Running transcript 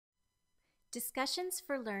Discussions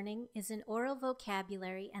for Learning is an oral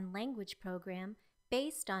vocabulary and language program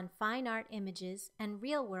based on fine art images and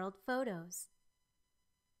real-world photos.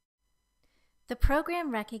 The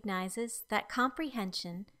program recognizes that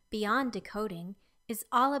comprehension, beyond decoding, is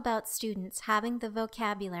all about students having the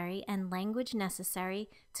vocabulary and language necessary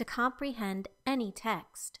to comprehend any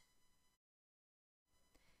text.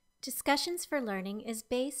 Discussions for Learning is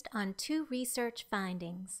based on two research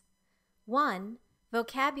findings. 1.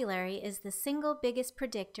 Vocabulary is the single biggest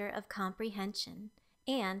predictor of comprehension.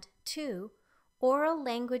 And 2. Oral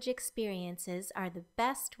language experiences are the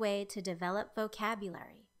best way to develop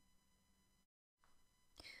vocabulary.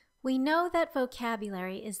 We know that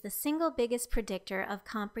vocabulary is the single biggest predictor of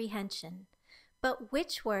comprehension, but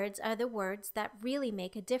which words are the words that really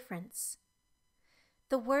make a difference?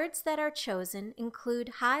 The words that are chosen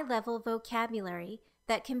include high-level vocabulary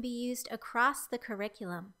that can be used across the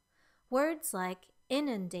curriculum. Words like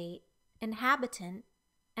inundate, inhabitant,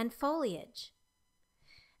 and foliage.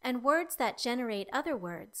 And words that generate other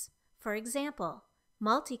words. For example,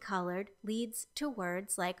 multicolored leads to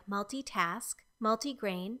words like multitask,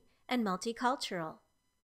 multigrain, and multicultural.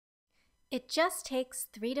 It just takes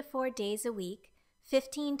 3 to 4 days a week,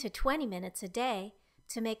 15 to 20 minutes a day,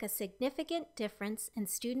 to make a significant difference in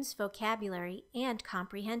students' vocabulary and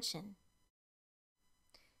comprehension.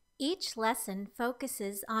 Each lesson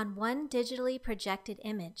focuses on one digitally projected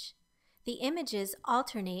image. The images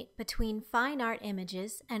alternate between fine art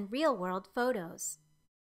images and real-world photos.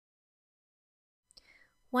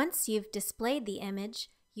 Once you've displayed the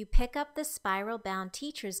image, you pick up the spiral-bound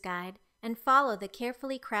teacher's guide and follow the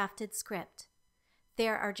carefully crafted script.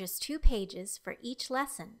 There are just 2 pages for each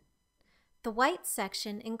lesson. The white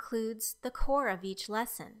section includes the core of each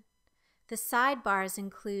lesson. The sidebars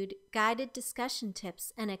include guided discussion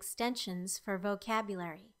tips and extensions for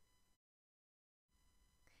vocabulary.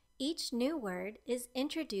 Each new word is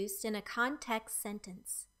introduced in a context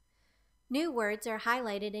sentence. New words are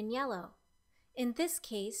highlighted in yellow. In this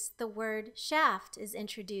case, the word shaft is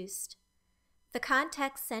introduced. The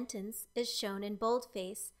context sentence is shown in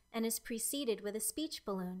boldface and is preceded with a speech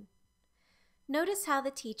balloon. Notice how the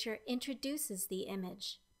teacher introduces the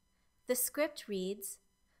image. The script reads,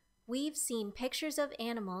 "We've seen pictures of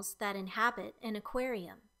animals that inhabit an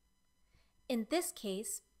aquarium." In this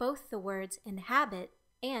case, both the words inhabit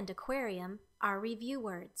and aquarium are review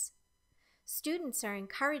words. Students are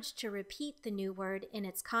encouraged to repeat the new word in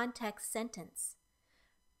its context sentence.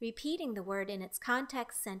 Repeating the word in its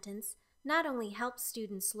context sentence not only helps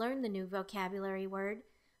students learn the new vocabulary word,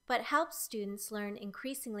 but helps students learn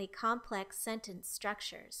increasingly complex sentence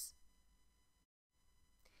structures.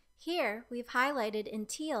 Here, we've highlighted in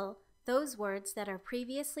teal those words that are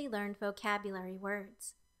previously learned vocabulary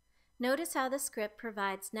words. Notice how the script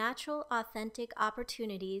provides natural, authentic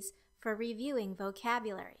opportunities for reviewing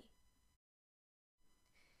vocabulary.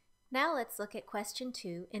 Now let's look at question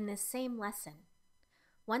 2 in this same lesson.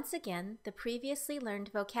 Once again, the previously learned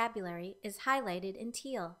vocabulary is highlighted in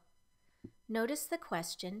teal. Notice the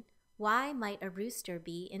question, why might a rooster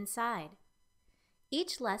be inside?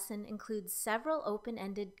 Each lesson includes several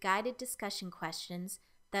open-ended guided discussion questions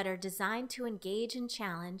that are designed to engage and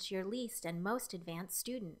challenge your least and most advanced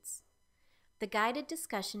students. The guided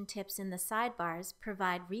discussion tips in the sidebars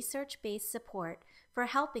provide research-based support for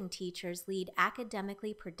helping teachers lead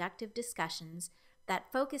academically productive discussions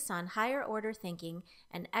that focus on higher-order thinking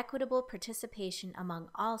and equitable participation among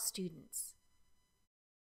all students.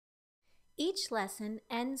 Each lesson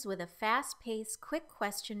ends with a fast-paced, quick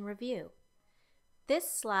question review.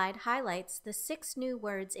 This slide highlights the 6 new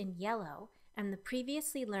words in yellow and the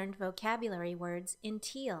previously learned vocabulary words in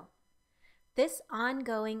teal. This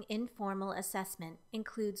ongoing informal assessment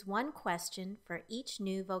includes 1 question for each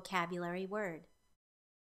new vocabulary word.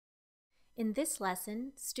 In this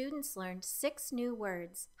lesson, students learned 6 new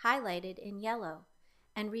words highlighted in yellow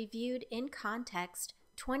and reviewed in context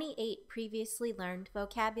 28 previously learned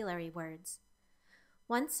vocabulary words.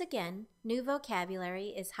 Once again, new vocabulary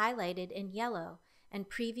is highlighted in yellow and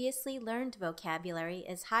previously learned vocabulary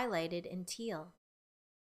is highlighted in teal.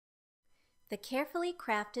 The carefully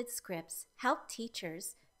crafted scripts help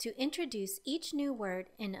teachers to introduce each new word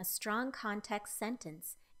in a strong context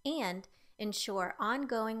sentence and ensure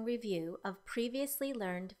ongoing review of previously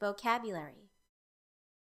learned vocabulary.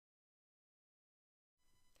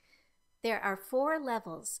 There are 4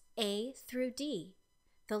 levels, A through D.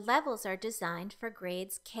 The levels are designed for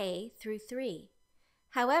grades K through 3.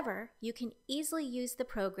 However, you can easily use the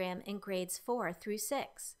program in grades 4 through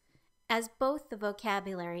 6, as both the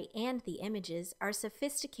vocabulary and the images are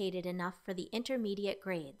sophisticated enough for the intermediate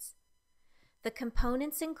grades. The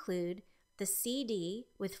components include the CD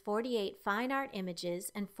with 48 fine art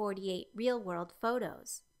images and 48 real-world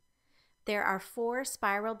photos. There are 4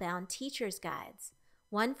 spiral-bound teacher's guides,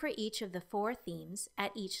 one for each of the 4 themes at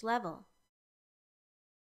each level.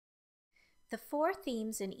 The 4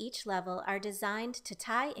 themes in each level are designed to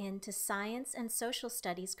tie into science and social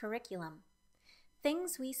studies curriculum.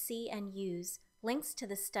 Things we see and use links to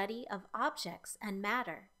the study of objects and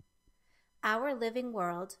matter. Our living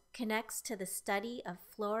world connects to the study of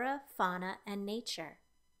flora, fauna, and nature.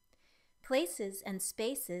 Places and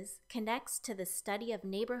spaces connects to the study of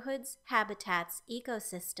neighborhoods, habitats,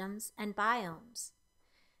 ecosystems, and biomes.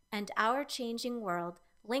 And our changing world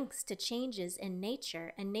links to changes in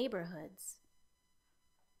nature and neighborhoods.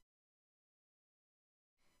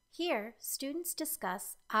 Here, students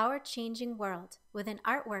discuss our changing world with an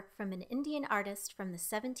artwork from an Indian artist from the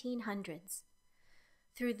 1700s.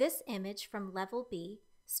 Through this image from Level B,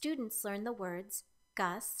 students learn the words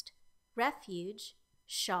gust, refuge,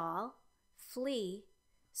 shawl, flee,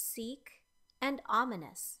 seek, and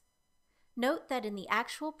ominous. Note that in the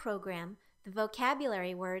actual program, the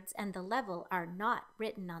vocabulary words and the level are not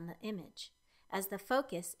written on the image, as the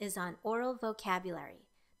focus is on oral vocabulary,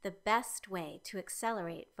 the best way to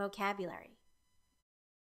accelerate vocabulary.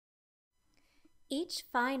 Each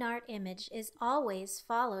fine art image is always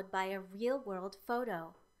followed by a real-world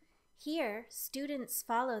photo. Here, students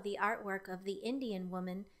follow the artwork of the Indian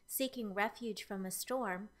woman seeking refuge from a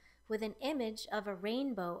storm with an image of a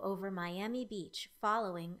rainbow over Miami Beach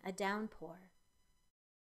following a downpour.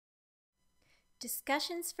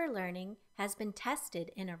 Discussions for Learning has been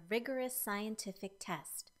tested in a rigorous scientific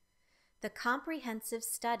test. The comprehensive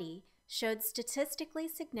study showed statistically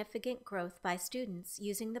significant growth by students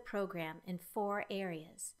using the program in 4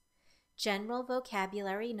 areas: general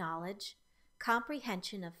vocabulary knowledge,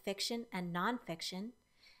 comprehension of fiction and nonfiction,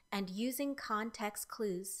 and using context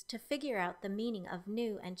clues to figure out the meaning of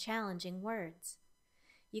new and challenging words.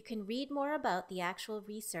 You can read more about the actual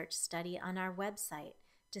research study on our website,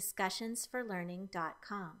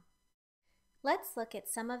 discussions4learning.com. Let's look at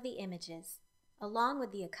some of the images, along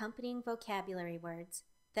with the accompanying vocabulary words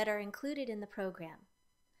that are included in the program.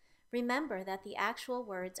 Remember that the actual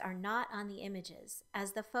words are not on the images,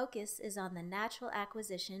 as the focus is on the natural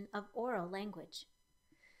acquisition of oral language.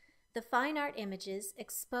 The fine art images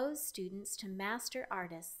expose students to master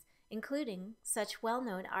artists, including such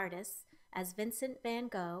well-known artists as Vincent van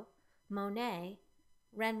Gogh, Monet,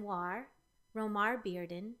 Renoir, Romare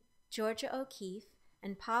Bearden, Georgia O'Keeffe,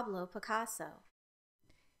 and Pablo Picasso.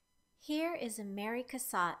 Here is a Mary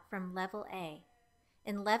Cassatt from Level A.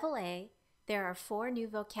 In Level A, there are 4 new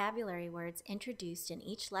vocabulary words introduced in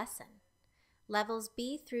each lesson. Levels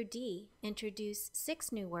B through D introduce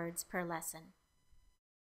 6 new words per lesson.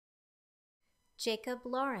 Jacob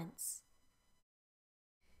Lawrence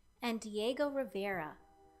and Diego Rivera.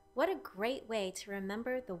 What a great way to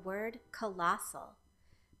remember the word colossal.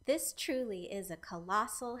 This truly is a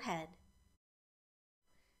colossal head.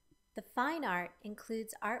 The fine art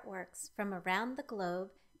includes artworks from around the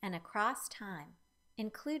globe and across time,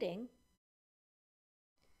 including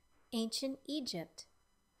Ancient Egypt.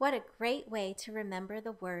 What a great way to remember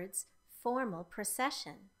the words formal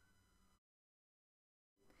procession.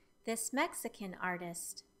 This Mexican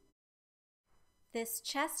artist. This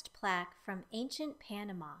chest plaque from ancient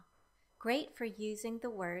Panama. Great for using the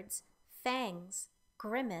words fangs,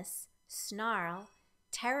 grimace, snarl,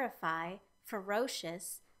 terrify,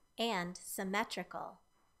 ferocious, and symmetrical.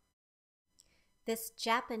 This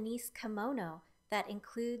Japanese kimono that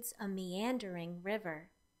includes a meandering river.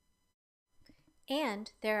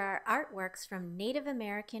 And there are artworks from Native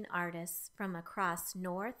American artists from across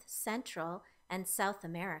North, Central, and South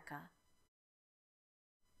America.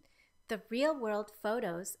 The real-world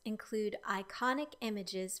photos include iconic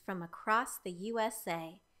images from across the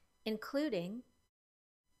USA, including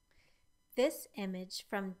this image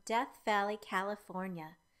from Death Valley,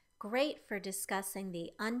 California, great for discussing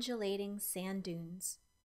the undulating sand dunes.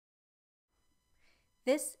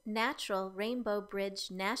 This natural Rainbow Bridge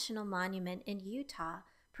National Monument in Utah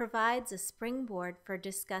provides a springboard for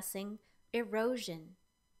discussing erosion.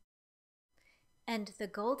 And the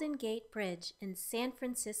Golden Gate Bridge in San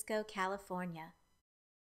Francisco, California.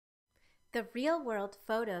 The real-world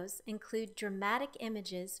photos include dramatic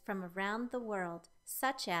images from around the world,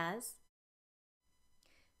 such as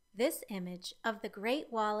this image of the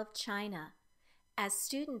Great Wall of China, as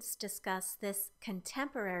students discuss this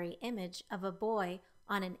contemporary image of a boy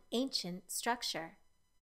on an ancient structure.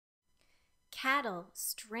 Cattle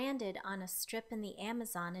stranded on a strip in the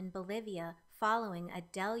Amazon in Bolivia following a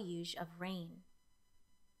deluge of rain.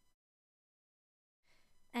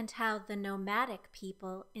 and how the nomadic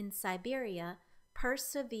people in Siberia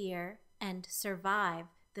persevere and survive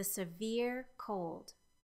the severe cold.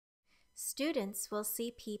 Students will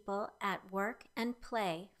see people at work and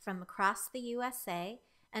play from across the USA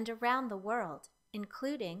and around the world,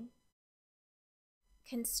 including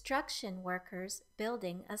construction workers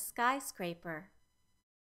building a skyscraper,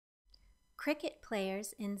 cricket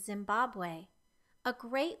players in Zimbabwe, a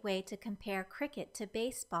great way to compare cricket to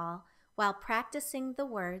baseball while practicing the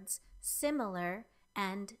words similar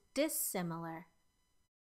and dissimilar.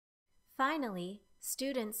 Finally,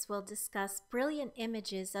 students will discuss brilliant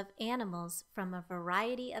images of animals from a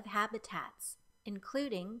variety of habitats,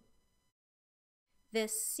 including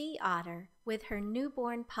this sea otter with her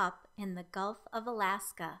newborn pup in the Gulf of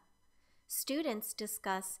Alaska. Students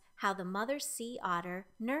discuss how the mother sea otter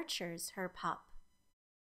nurtures her pup.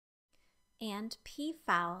 And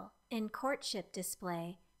peafowl in courtship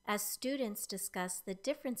display as students discuss the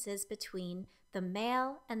differences between the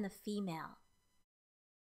male and the female.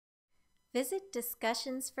 Visit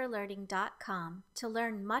Discussions4Learning.com to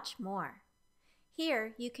learn much more.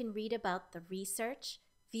 Here you can read about the research,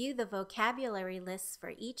 view the vocabulary lists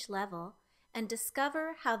for each level, and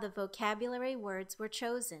discover how the vocabulary words were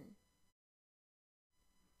chosen.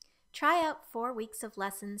 Try out 4 weeks of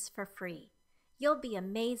lessons for free. You'll be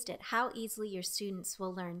amazed at how easily your students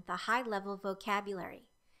will learn the high-level vocabulary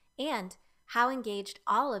and how engaged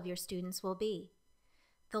all of your students will be.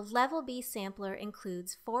 The Level B sampler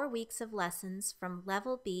includes 4 weeks of lessons from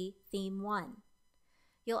Level B Theme 1.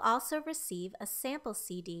 You'll also receive a sample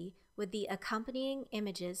CD with the accompanying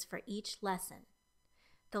images for each lesson.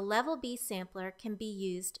 The Level B sampler can be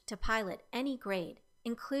used to pilot any grade,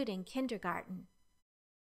 including kindergarten.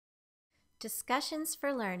 Discussions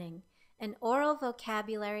for Learning, an oral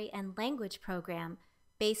vocabulary and language program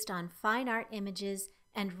based on fine art images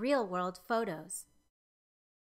and real-world photos.